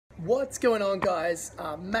What's going on, guys?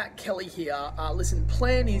 Matt Kelly here. Listen,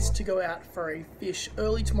 plan is to go out for a fish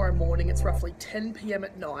early tomorrow morning. It's roughly 10 PM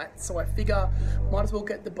at night, so I figure might as well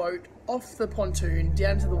get the boat off the pontoon,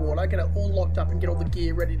 down to the water, get it all locked up and get all the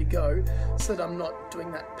gear ready to go so that I'm not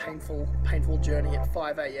doing that painful journey at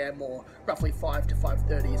 5 AM or roughly 5 to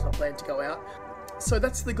 5:30 is my plan to go out. So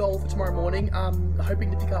that's the goal for tomorrow morning.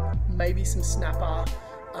 Hoping to pick up maybe some snapper,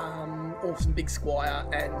 or some big squire,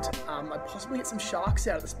 and I possibly get some sharks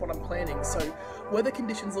out at the spot I'm planning. So weather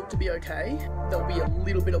conditions look to be okay. There'll be a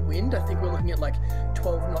little bit of wind. I think we're looking at like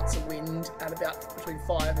 12 knots of wind at about between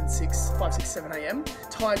 5, 6, 7 AM.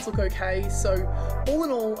 Tides look okay. So all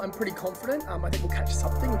in all, I'm pretty confident. I think we'll catch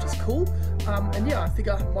something, which is cool. And yeah, I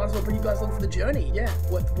figure I might as well bring you guys along for the journey. Yeah,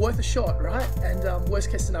 worth a shot, right? And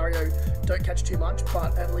worst case scenario, don't catch too much,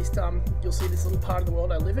 but at least you'll see this little part of the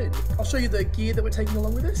world I live in. I'll show you the gear that we're taking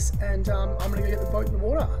along with us, and I'm gonna go get the boat in the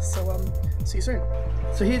water. So see you soon.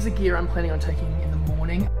 So here's the gear I'm planning on taking in the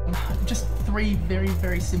morning. Just 3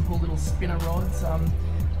 very simple little spinner rods.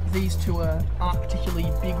 These two aren't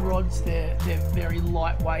particularly big rods. They're very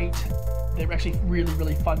lightweight. They're actually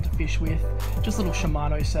really fun to fish with. Just little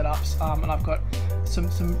Shimano setups, and I've got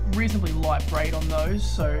some reasonably light braid on those,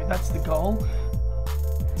 so that's the goal.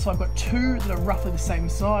 So I've got 2 that are roughly the same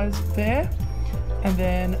size there, and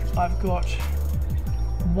then I've got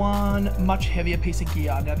 1 much heavier piece of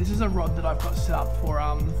gear. Now this is a rod that I've got set up for,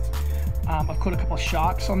 I've caught a couple of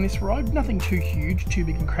sharks on this rod, nothing too huge, too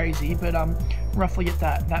big and crazy, but roughly at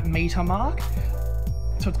that meter mark.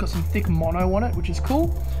 So it's got some thick mono on it, which is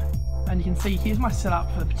cool. And you can see here's my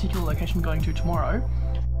setup for the particular location we're going to tomorrow.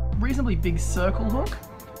 Reasonably big circle hook,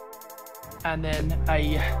 and then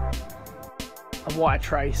a wire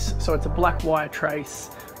trace. So it's a black wire trace.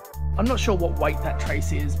 I'm not sure what weight that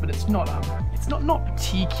trace is, but it's not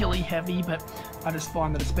particularly heavy, but I just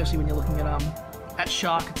find that especially when you're looking at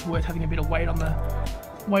shark, it's worth having a bit of weight on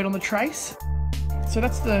the trace. So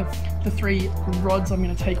that's the 3 rods I'm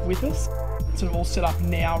going to take with us. It's all set up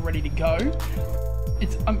now, ready to go.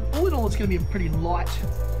 It's all in all, it's going to be a pretty light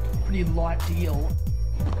deal.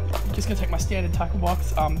 Just going to take my standard tackle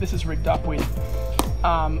box. This is rigged up with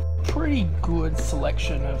pretty good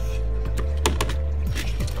selection of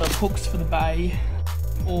hooks for the bay,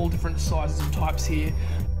 all different sizes and types here.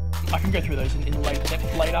 I can go through those in later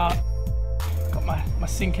depth later. Got my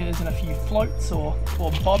sinkers and a few floats or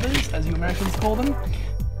bobbers, as you Americans call them.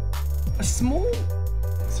 A small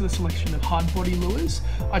sort of selection of hard body lures.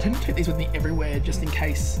 I tend to take these with me everywhere just in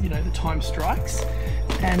case, you know, the time strikes.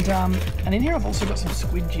 And in here I've also got some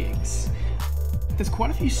squid jigs. There's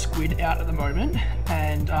quite a few squid out at the moment,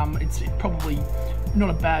 and it's probably not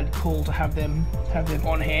a bad call to have them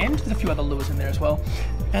on hand. There's a few other lures in there as well.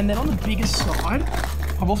 And then on the bigger side,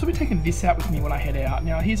 I've also been taking this out with me when I head out.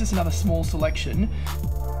 Now here's just another small selection.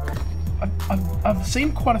 I've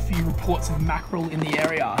seen quite a few reports of mackerel in the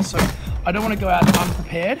area, so I don't want to go out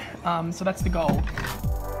unprepared. So that's the goal.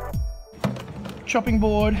 Chopping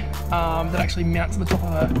board that actually mounts on the top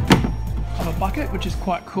of a bucket, which is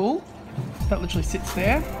quite cool. That literally sits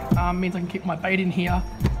there. Means I can keep my bait in here,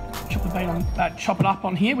 chop it up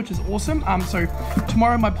on here, which is awesome. So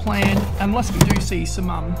tomorrow my plan, unless we do see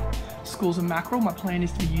some schools of mackerel, my plan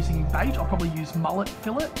is to be using bait. I'll probably use mullet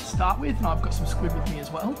fillet to start with, and I've got some squid with me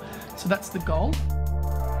as well. So that's the goal.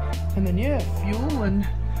 And then yeah, fuel, and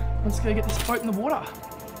let's go get this boat in the water.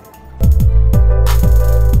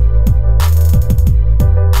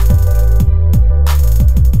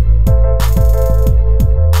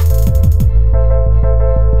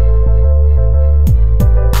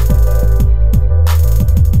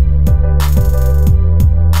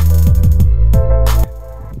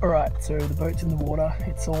 So the boat's in the water.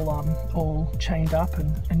 It's all chained up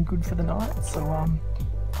and good for the night. So I'm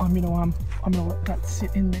gonna let that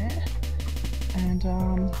sit in there,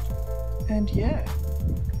 and yeah,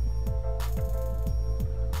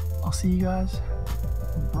 I'll see you guys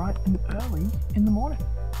bright and early in the morning.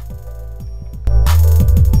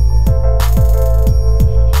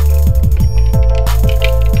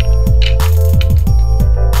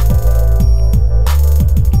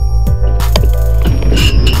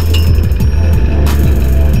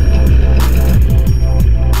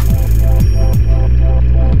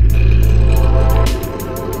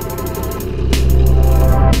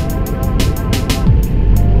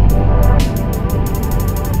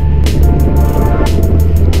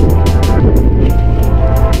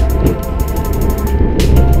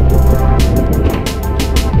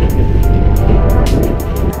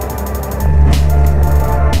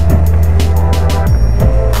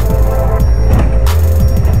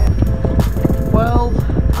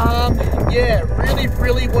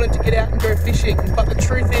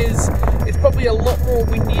 is it's probably a lot more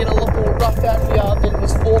windy and a lot more rough out here than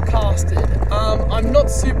was forecasted. I'm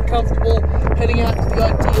not super comfortable heading out to the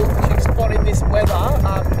ideal fishing spot in this weather.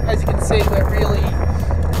 As you can see, we're really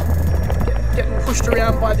getting pushed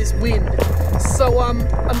around by this wind. So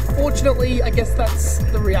unfortunately, I guess that's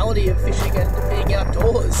the reality of fishing and being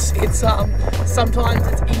outdoors. It's sometimes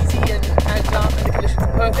it's easy and the conditions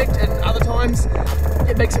are perfect, and other times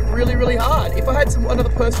it makes it really, really hard. If I had another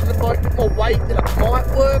person in the boat with more weight, then it might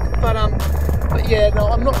work, but yeah, no,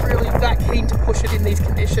 I'm not really that keen to push it in these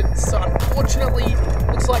conditions. So unfortunately,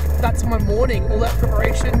 looks like that's my morning, all that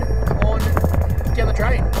preparation on down the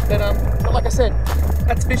drain. But like I said,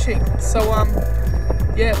 that's fishing. So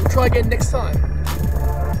yeah, we'll try again next time.